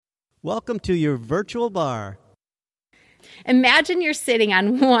Welcome to your virtual bar. Imagine you're sitting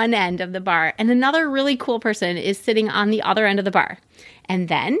on one end of the bar and another really cool person is sitting on the other end of the bar. And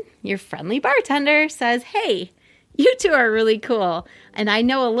then your friendly bartender says, "Hey, you two are really cool. And I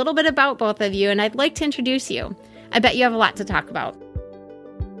know a little bit about both of you and I'd like to introduce you. I bet you have a lot to talk about."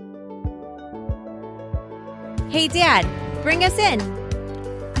 Hey, Dad, bring us in.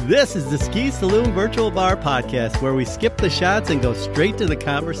 This is the Ski Saloon Virtual Bar Podcast, where we skip the shots and go straight to the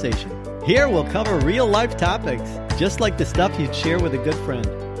conversation. Here we'll cover real-life topics, just like the stuff you'd share with a good friend.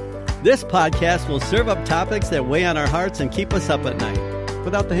 This podcast will serve up topics that weigh on our hearts and keep us up at night,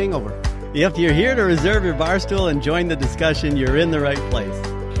 without the hangover. If you're here to reserve your bar stool and join the discussion, you're in the right place.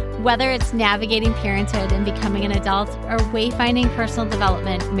 Whether it's navigating parenthood and becoming an adult or wayfinding personal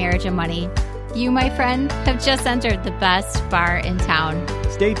development, marriage, and money, you, my friend, have just entered the best bar in town.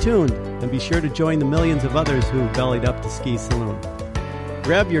 Stay tuned and be sure to join the millions of others who bellied up to Ski Saloon.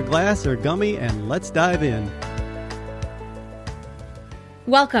 Grab your glass or gummy and let's dive in.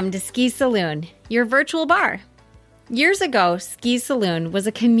 Welcome to Ski Saloon, your virtual bar. Years ago, Ski Saloon was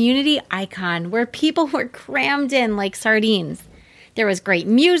a community icon where people were crammed in like sardines. There was great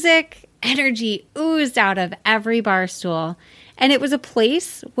music, energy oozed out of every bar stool, and it was a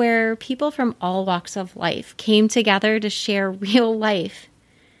place where people from all walks of life came together to share real life.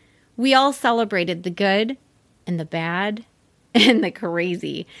 We all celebrated the good and the bad and the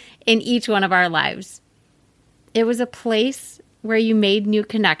crazy in each one of our lives. It was a place where you made new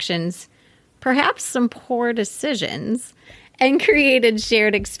connections, perhaps some poor decisions, and created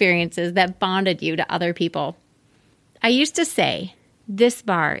shared experiences that bonded you to other people. I used to say, this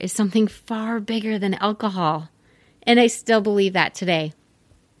bar is something far bigger than alcohol, and I still believe that today.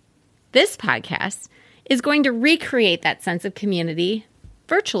 This podcast is going to recreate that sense of community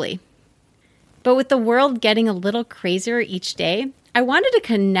virtually. But with the world getting a little crazier each day, I wanted to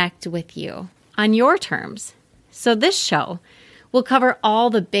connect with you on your terms. So this show will cover all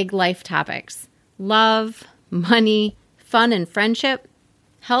the big life topics: love, money, fun and friendship,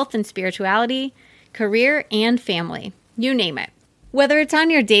 health and spirituality, career and family, you name it. Whether it's on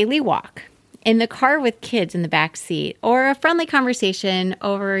your daily walk, in the car with kids in the back seat, or a friendly conversation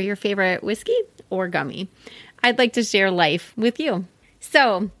over your favorite whiskey or gummy, I'd like to share life with you.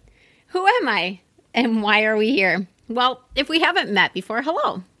 So, who am I and why are we here? Well, if we haven't met before,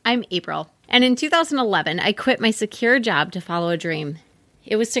 hello, I'm April. And in 2011, I quit my secure job to follow a dream.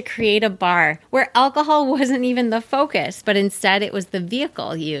 It was to create a bar where alcohol wasn't even the focus, but instead it was the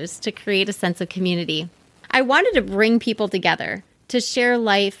vehicle used to create a sense of community. I wanted to bring people together to share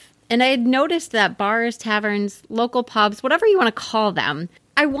life. And I had noticed that bars, taverns, local pubs, whatever you want to call them,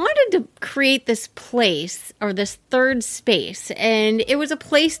 I wanted to create this place or this third space. And it was a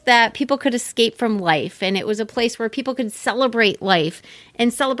place that people could escape from life. And it was a place where people could celebrate life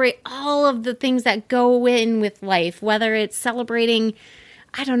and celebrate all of the things that go in with life, whether it's celebrating,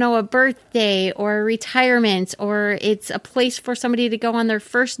 a birthday or a retirement, or it's a place for somebody to go on their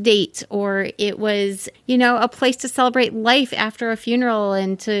first date, or it was, a place to celebrate life after a funeral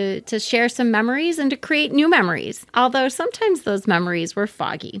and to share some memories and to create new memories. Although sometimes those memories were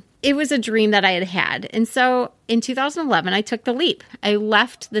foggy. It was a dream that I had had. And so in 2011, I took the leap. I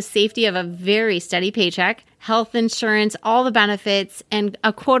left the safety of a very steady paycheck, health insurance, all the benefits, and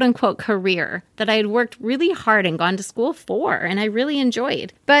a quote-unquote career that I had worked really hard and gone to school for, and I really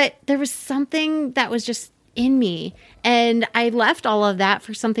enjoyed. But there was something that was just in me, and I left all of that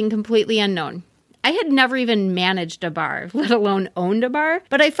for something completely unknown. I had never even managed a bar, let alone owned a bar,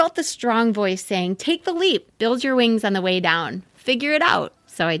 but I felt the strong voice saying, take the leap, build your wings on the way down, figure it out.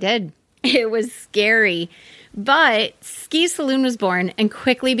 So I did. It was scary, but Ski Saloon was born and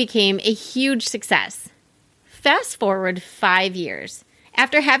quickly became a huge success. Fast forward 5 years.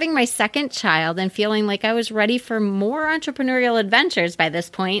 After having my second child and feeling like I was ready for more entrepreneurial adventures by this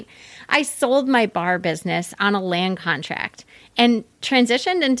point, I sold my bar business on a land contract and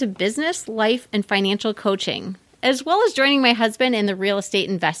transitioned into business, life, and financial coaching, as well as joining my husband in the real estate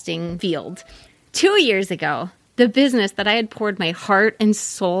investing field. 2 years ago, the business that I had poured my heart and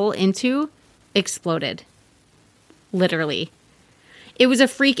soul into exploded. Literally. It was a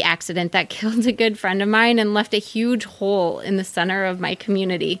freak accident that killed a good friend of mine and left a huge hole in the center of my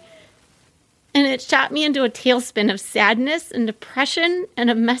community. And it shot me into a tailspin of sadness and depression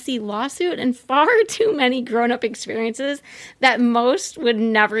and a messy lawsuit and far too many grown-up experiences that most would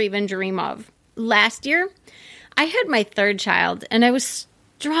never even dream of. Last year, I had my third child, and I was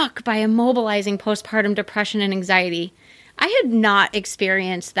struck by immobilizing postpartum depression and anxiety. I had not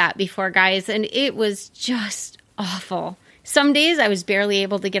experienced that before, guys, and it was just awful. Some days I was barely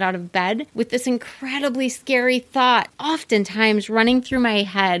able to get out of bed with this incredibly scary thought, oftentimes running through my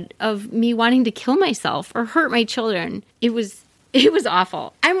head of me wanting to kill myself or hurt my children. It was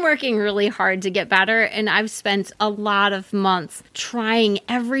awful. I'm working really hard to get better, and I've spent a lot of months trying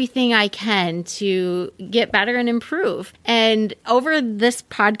everything I can to get better and improve. And over this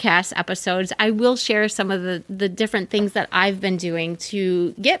podcast episodes, I will share some of the different things that I've been doing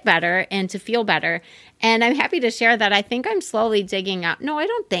to get better and to feel better. And I'm happy to share that I think I'm slowly digging out. No, I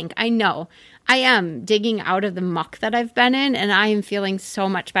don't think. I know. I am digging out of the muck that I've been in, and I am feeling so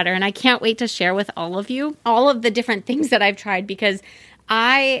much better. And I can't wait to share with all of you all of the different things that I've tried, because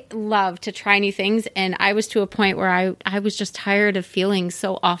I love to try new things. And I was to a point where I was just tired of feeling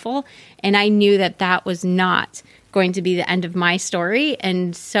so awful. And I knew that that was not going to be the end of my story.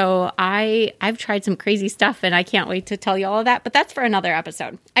 And so I've tried some crazy stuff, and I can't wait to tell you all of that. But that's for another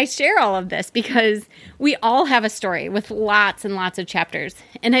episode. I share all of this because we all have a story with lots and lots of chapters.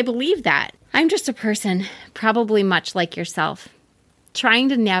 And I believe that. I'm just a person, probably much like yourself, trying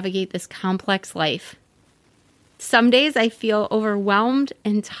to navigate this complex life. Some days I feel overwhelmed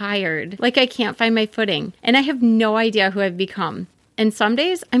and tired, like I can't find my footing, and I have no idea who I've become. And some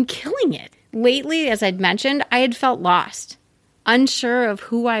days I'm killing it. Lately, as I'd mentioned, I had felt lost, unsure of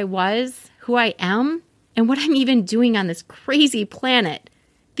who I was, who I am, and what I'm even doing on this crazy planet.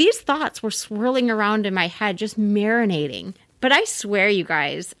 These thoughts were swirling around in my head, just marinating. But I swear, you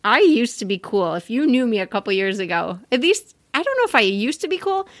guys, I used to be cool. If you knew me a couple years ago, at least, I don't know if I used to be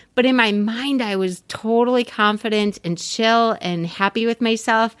cool, but in my mind, I was totally confident and chill and happy with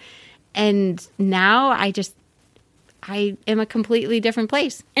myself. And now I am a completely different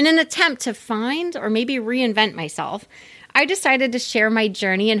place. In an attempt to find or maybe reinvent myself, I decided to share my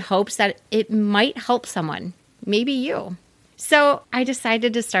journey in hopes that it might help someone, maybe you. So I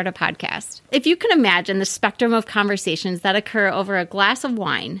decided to start a podcast. If you can imagine the spectrum of conversations that occur over a glass of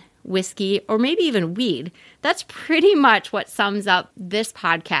wine, whiskey, or maybe even weed, that's pretty much what sums up this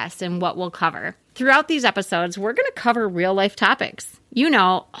podcast and what we'll cover. Throughout these episodes, we're going to cover real life topics. You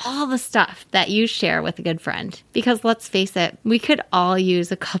know, all the stuff that you share with a good friend. Because let's face it, we could all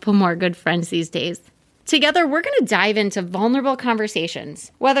use a couple more good friends these days. Together, we're going to dive into vulnerable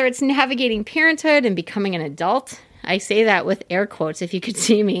conversations, whether it's navigating parenthood and becoming an adult. I say that with air quotes if you could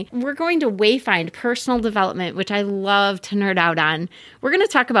see me. We're going to wayfind personal development, which I love to nerd out on. We're going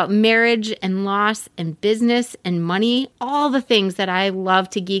to talk about marriage and loss and business and money, all the things that I love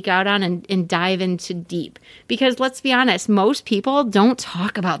to geek out on and dive into deep. Because let's be honest, most people don't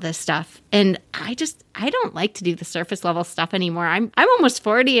talk about this stuff. And I don't like to do the surface level stuff anymore. I'm almost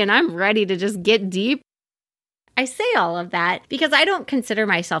 40 and I'm ready to just get deep. I say all of that because I don't consider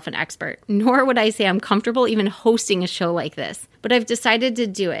myself an expert, nor would I say I'm comfortable even hosting a show like this. But I've decided to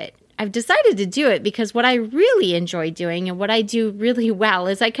do it. I've decided to do it because what I really enjoy doing and what I do really well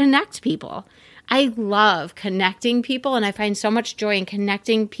is I connect people. I love connecting people, and I find so much joy in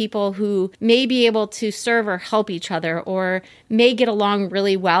connecting people who may be able to serve or help each other or may get along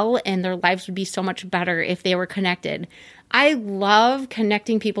really well, and their lives would be so much better if they were connected. I love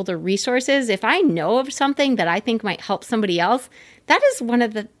connecting people to resources. If I know of something that I think might help somebody else, that is one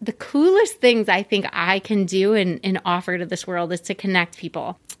of the coolest things I think I can do and offer to this world, is to connect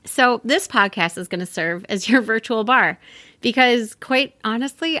people. So this podcast is going to serve as your virtual bar because, quite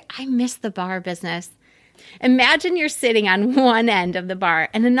honestly, I miss the bar business. Imagine you're sitting on one end of the bar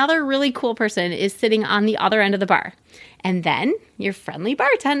and another really cool person is sitting on the other end of the bar. And then your friendly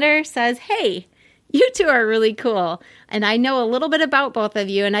bartender says, "Hey, you two are really cool, and I know a little bit about both of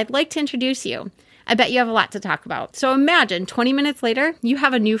you, and I'd like to introduce you. I bet you have a lot to talk about." So imagine 20 minutes later, you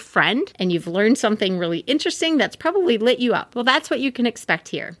have a new friend, and you've learned something really interesting that's probably lit you up. Well, that's what you can expect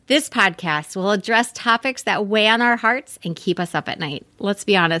here. This podcast will address topics that weigh on our hearts and keep us up at night. Let's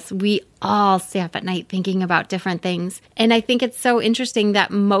be honest, we all stay up at night thinking about different things. And I think it's so interesting that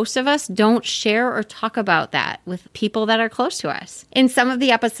most of us don't share or talk about that with people that are close to us. In some of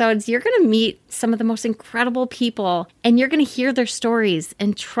the episodes, you're going to meet some of the most incredible people and you're going to hear their stories.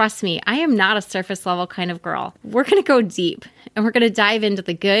 And trust me, I am not a surface level kind of girl. We're going to go deep and we're going to dive into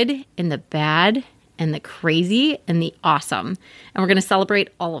the good and the bad and the crazy and the awesome. And we're going to celebrate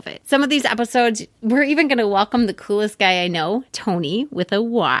all of it. Some of these episodes, we're even going to welcome the coolest guy I know, Tony, with a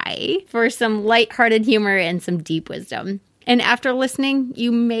Y, for some lighthearted humor and some deep wisdom. And after listening,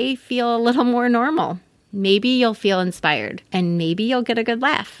 you may feel a little more normal. Maybe you'll feel inspired. And maybe you'll get a good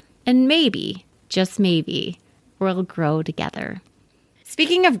laugh. And maybe, just maybe, we'll grow together.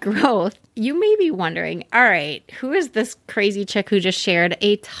 Speaking of growth, You may be wondering, all right, who is this crazy chick who just shared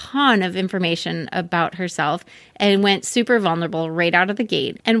a ton of information about herself and went super vulnerable right out of the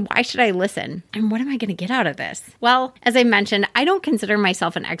gate? And why should I listen? And what am I going to get out of this? Well, as I mentioned, I don't consider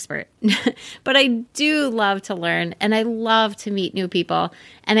myself an expert, but I do love to learn and I love to meet new people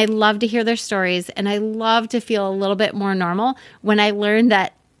and I love to hear their stories and I love to feel a little bit more normal when I learn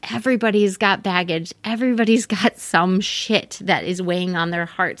that everybody's got baggage. Everybody's got some shit that is weighing on their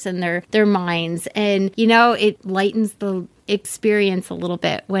hearts and their minds. And, it lightens the experience a little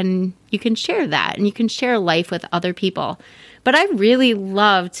bit when you can share that and you can share life with other people. But I really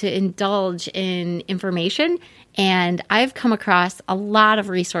love to indulge in information. And I've come across a lot of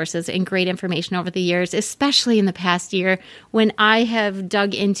resources and great information over the years, especially in the past year when I have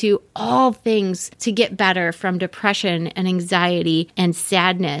dug into all things to get better from depression and anxiety and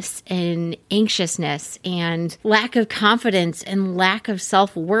sadness and anxiousness and lack of confidence and lack of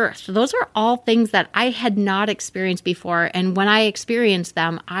self-worth. Those are all things that I had not experienced before. And when I experienced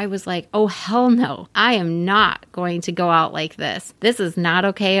them, I was like, oh, hell no, I am not going to go out like this. This is not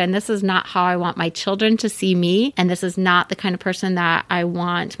okay. And this is not how I want my children to see me. And this is not the kind of person that I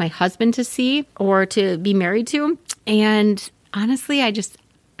want my husband to see or to be married to. And honestly, I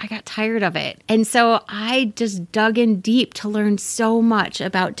got tired of it. And so I just dug in deep to learn so much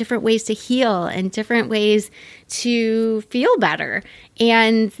about different ways to heal and different ways to feel better.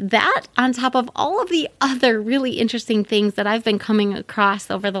 And that on top of all of the other really interesting things that I've been coming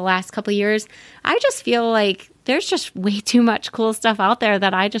across over the last couple of years, I just feel like there's just way too much cool stuff out there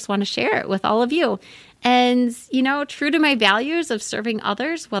that I just want to share it with all of you. And, true to my values of serving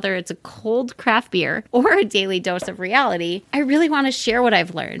others, whether it's a cold craft beer or a daily dose of reality, I really want to share what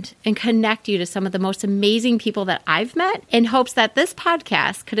I've learned and connect you to some of the most amazing people that I've met in hopes that this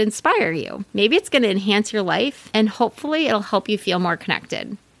podcast could inspire you. Maybe it's going to enhance your life and hopefully it'll help you feel more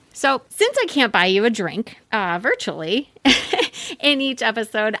connected. So since I can't buy you a drink virtually in each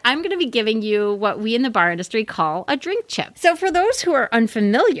episode, I'm going to be giving you what we in the bar industry call a drink chip. So for those who are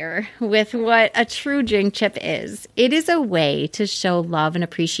unfamiliar with what a true drink chip is, it is a way to show love and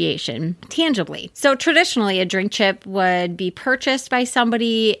appreciation tangibly. So traditionally, a drink chip would be purchased by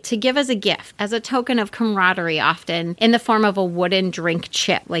somebody to give as a gift, as a token of camaraderie, often in the form of a wooden drink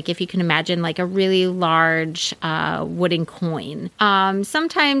chip. Like if you can imagine like a really large wooden coin.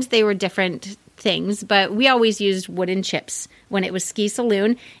 Sometimes they were different things, but we always used wooden chips when it was Ski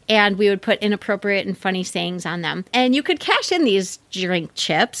Saloon, and we would put inappropriate and funny sayings on them. And you could cash in these drink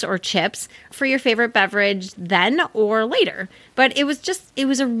chips or chips for your favorite beverage then or later. But it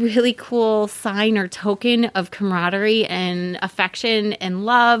was a really cool sign or token of camaraderie and affection and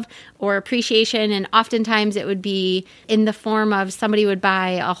love or appreciation. And oftentimes it would be in the form of somebody would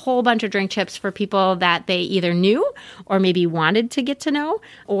buy a whole bunch of drink chips for people that they either knew or maybe wanted to get to know,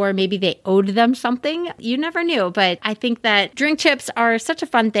 or maybe they owed them something. You never knew. But I think that drink chips are such a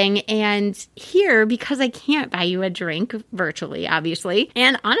fun thing. And here, because I can't buy you a drink virtually, obviously,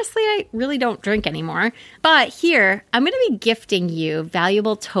 and honestly, I really don't drink anymore. But here, I'm going to be gifting you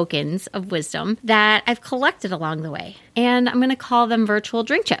valuable tokens of wisdom that I've collected along the way. And I'm going to call them virtual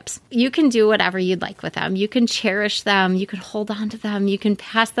drink chips. You can do whatever you'd like with them. You can cherish them. You can hold on to them. You can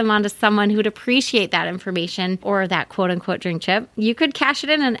pass them on to someone who would appreciate that information or that quote unquote drink chip. You could cash it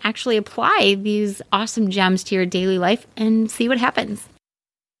in and actually apply these awesome gems to your daily life and see what happens.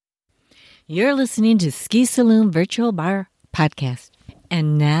 You're listening to Ski Saloon Virtual Bar Podcast.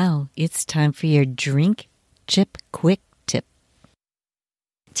 And now it's time for your drink chip quick tip.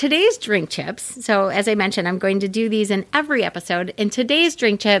 Today's drink chips, so as I mentioned, I'm going to do these in every episode, and today's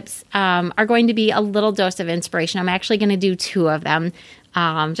drink chips are going to be a little dose of inspiration. I'm actually going to do 2 of them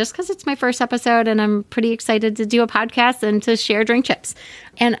just because it's my first episode and I'm pretty excited to do a podcast and to share drink chips.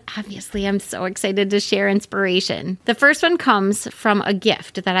 And obviously, I'm so excited to share inspiration. The first one comes from a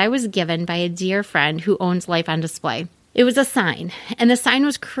gift that I was given by a dear friend who owns Life on Display. It was a sign, and the sign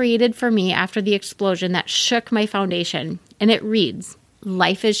was created for me after the explosion that shook my foundation, and it reads,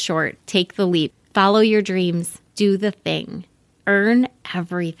 "Life is short. Take the leap. Follow your dreams. Do the thing. Earn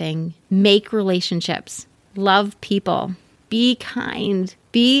everything. Make relationships. Love people. Be kind.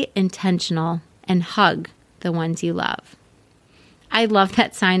 Be intentional. And hug the ones you love." I love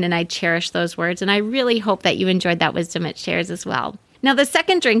that sign and I cherish those words, and I really hope that you enjoyed that wisdom it shares as well. Now, the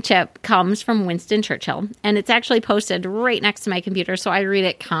second drink chip comes from Winston Churchill, and it's actually posted right next to my computer, so I read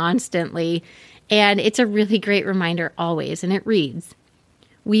it constantly. And it's a really great reminder always, and it reads,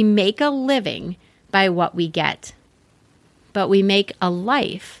 "We make a living by what we get, but we make a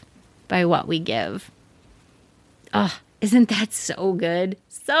life by what we give." Oh, isn't that so good?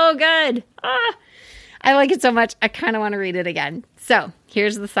 So good. I like it so much, I kind of want to read it again. So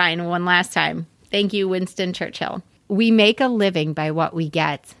here's the sign one last time. Thank you, Winston Churchill. We make a living by what we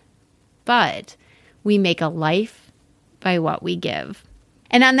get, but we make a life by what we give.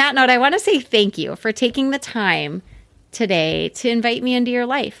 And on that note, I want to say thank you for taking the time today to invite me into your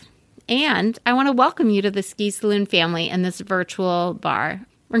life. And I want to welcome you to the Ski Saloon family and this virtual bar.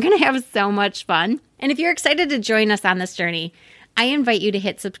 We're going to have so much fun. And if you're excited to join us on this journey, I invite you to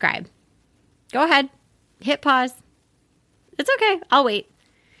hit subscribe. Go ahead, hit pause. It's okay, I'll wait.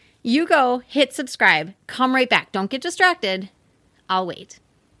 You go, hit subscribe, come right back. Don't get distracted. I'll wait.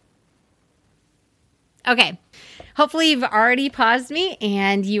 Okay, hopefully you've already paused me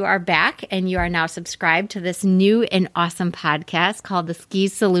and you are back and you are now subscribed to this new and awesome podcast called the Ski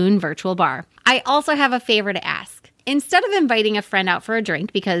Saloon Virtual Bar. I also have a favor to ask. Instead of inviting a friend out for a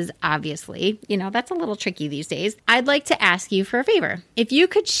drink, because obviously, that's a little tricky these days, I'd like to ask you for a favor. If you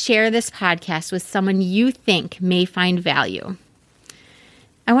could share this podcast with someone you think may find value,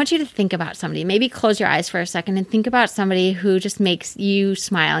 I want you to think about somebody. Maybe close your eyes for a second and think about somebody who just makes you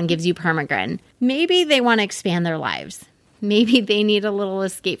smile and gives you permagrin. Maybe they want to expand their lives. Maybe they need a little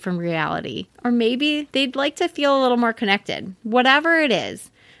escape from reality. Or maybe they'd like to feel a little more connected. Whatever it is,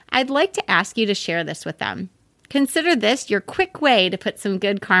 I'd like to ask you to share this with them. Consider this your quick way to put some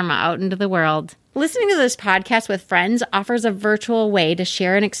good karma out into the world. Listening to this podcast with friends offers a virtual way to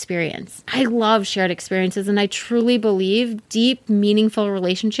share an experience. I love shared experiences, and I truly believe deep, meaningful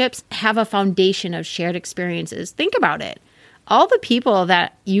relationships have a foundation of shared experiences. Think about it. All the people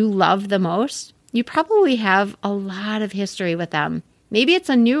that you love the most, you probably have a lot of history with them. Maybe it's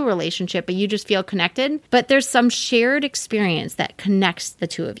a new relationship, but you just feel connected, but there's some shared experience that connects the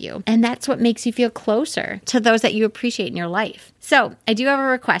two of you. And that's what makes you feel closer to those that you appreciate in your life. So I do have a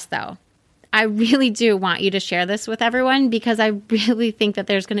request though. I really do want you to share this with everyone because I really think that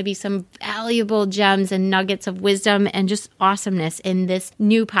there's going to be some valuable gems and nuggets of wisdom and just awesomeness in this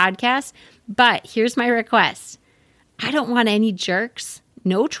new podcast. But here's my request. I don't want any jerks,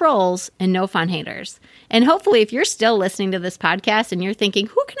 no trolls, and no fun haters. And hopefully if you're still listening to this podcast and you're thinking,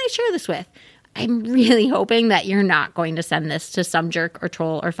 who can I share this with? I'm really hoping that you're not going to send this to some jerk or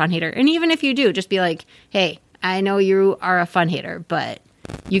troll or fun hater. And even if you do, just be like, hey, I know you are a fun hater, but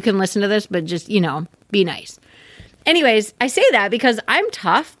you can listen to this, but just, be nice. Anyways, I say that because I'm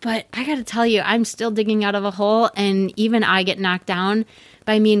tough, but I got to tell you, I'm still digging out of a hole, and even I get knocked down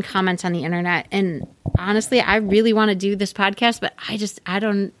by mean comments on the internet. And honestly, I really want to do this podcast, but I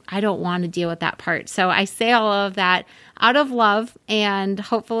don't want to deal with that part. So I say all of that out of love, and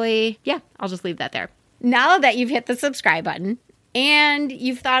hopefully, I'll just leave that there. Now that you've hit the subscribe button, and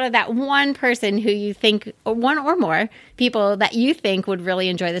you've thought of that one person who you think, or one or more people that you think would really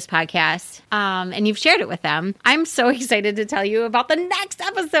enjoy this podcast, and you've shared it with them, I'm so excited to tell you about the next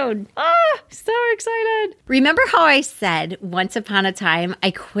episode. So excited. Remember how I said once upon a time,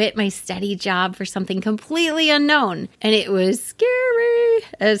 I quit my steady job for something completely unknown, and it was scary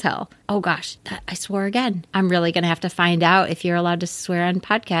as hell. Oh gosh, I swore again. I'm really going to have to find out if you're allowed to swear on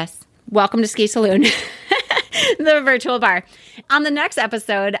podcasts. Welcome to Ski Saloon. The virtual bar. On the next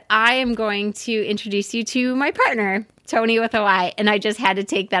episode, I am going to introduce you to my partner, Tony with a Y. And I just had to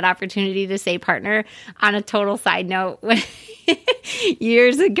take that opportunity to say partner on a total side note.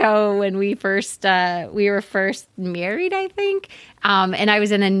 Years ago when we were first married, I think, and I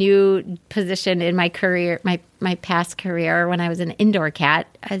was in a new position in my career, my past career when I was an indoor cat,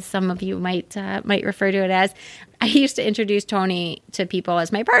 as some of you might refer to it as. I used to introduce Tony to people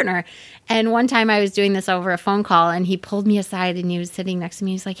as my partner. And one time I was doing this over a phone call, and he pulled me aside and he was sitting next to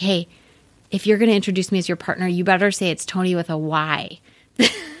me. He's like, hey, if you're going to introduce me as your partner, you better say it's Tony with a Y.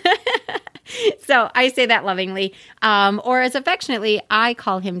 So I say that lovingly, or as affectionately, I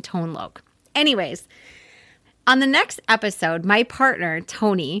call him Tone Loke. Anyways, on the next episode, my partner,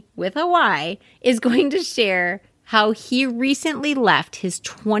 Tony with a Y, is going to share how he recently left his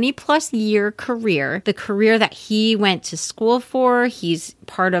 20-plus year career, the career that he went to school for. He's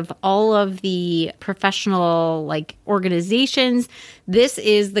part of all of the professional organizations. This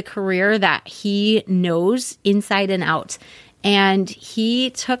is the career that he knows inside and out. And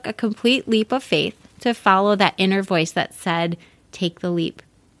he took a complete leap of faith to follow that inner voice that said, take the leap,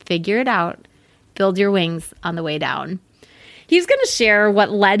 figure it out, build your wings on the way down. He's going to share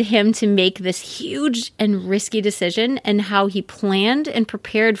what led him to make this huge and risky decision and how he planned and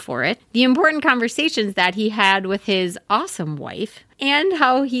prepared for it, the important conversations that he had with his awesome wife, and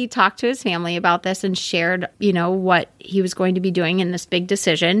how he talked to his family about this and shared, what he was going to be doing in this big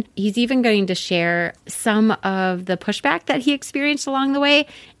decision. He's even going to share some of the pushback that he experienced along the way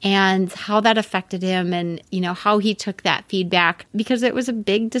and how that affected him and, how he took that feedback because it was a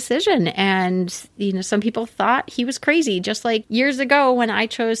big decision. And, some people thought he was crazy. Just like years ago when I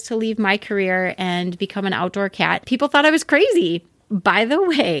chose to leave my career and become an outdoor cat, people thought I was crazy. By the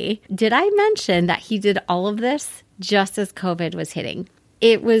way, did I mention that he did all of this just as COVID was hitting?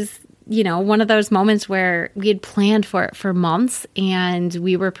 It was, one of those moments where we had planned for it for months and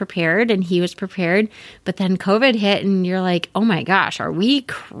we were prepared and he was prepared. But then COVID hit and you're like, oh my gosh, are we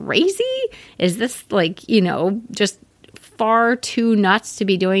crazy? Is this just far too nuts to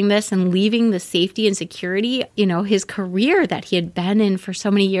be doing this and leaving the safety and security, his career that he had been in for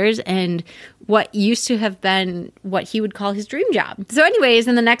so many years and what used to have been what he would call his dream job. So anyways,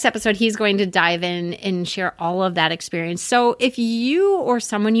 in the next episode, he's going to dive in and share all of that experience. So if you or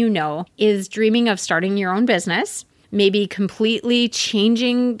someone is dreaming of starting your own business, maybe completely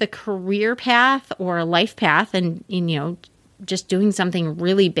changing the career path or life path and, just doing something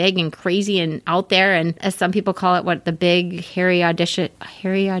really big and crazy and out there. And as some people call it, the big, hairy, audacious,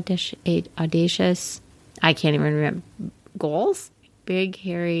 I can't even remember, goals? Big,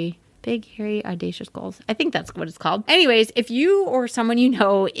 hairy, audacious goals. I think that's what it's called. Anyways, if you or someone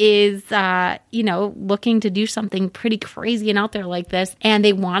is, looking to do something pretty crazy and out there like this, and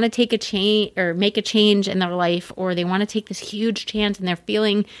they want to take a change or make a change in their life, or they want to take this huge chance and they're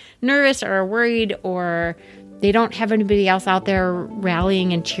feeling nervous or worried, or they don't have anybody else out there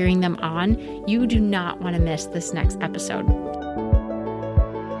rallying and cheering them on, you do not want to miss this next episode.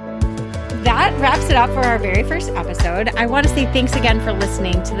 That wraps it up for our very first episode. I want to say thanks again for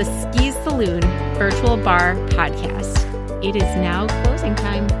listening to the Ski Saloon Virtual Bar Podcast. It is now closing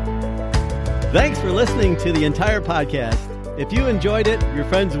time. Thanks for listening to the entire podcast. If you enjoyed it, your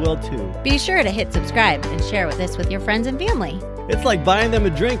friends will too. Be sure to hit subscribe and share this with your friends and family. It's like buying them a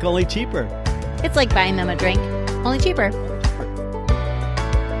drink, only cheaper. It's like buying them a drink, only cheaper.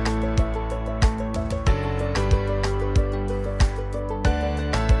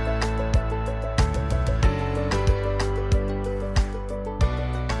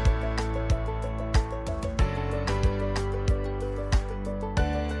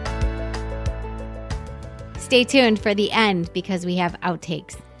 Stay tuned for the end because we have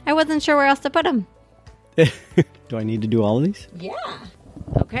outtakes. I wasn't sure where else to put them. Do I need to do all of these? Yeah.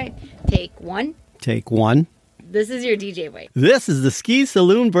 Okay. Take one. This is your DJ voice. This is the Ski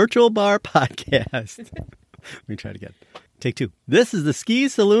Saloon Virtual Bar Podcast. Let me try it again. Take two. This is the Ski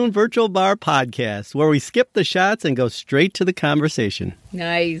Saloon Virtual Bar Podcast, where we skip the shots and go straight to the conversation.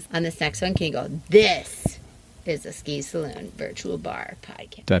 Nice. On this next one, can you go, this is the Ski Saloon Virtual Bar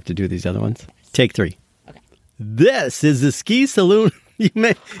Podcast. Do I have to do these other ones? Take three. Okay. This is the Ski Saloon.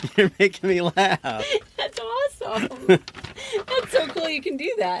 You're making me laugh. That's awesome. That's so cool you can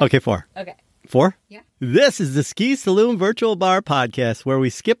do that. Okay, four. Okay. Four? Yeah. This is the Ski Saloon Virtual Bar Podcast, where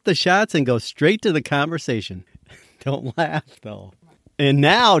we skip the shots and go straight to the conversation. Don't laugh, though. And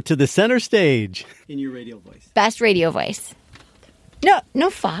now to the center stage. In your radio voice. Best radio voice.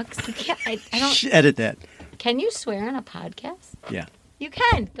 No, Fox. You can't. I don't. Edit that. Can you swear on a podcast? Yeah. You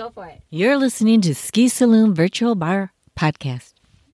can. Go for it. You're listening to Ski Saloon Virtual Bar Podcast.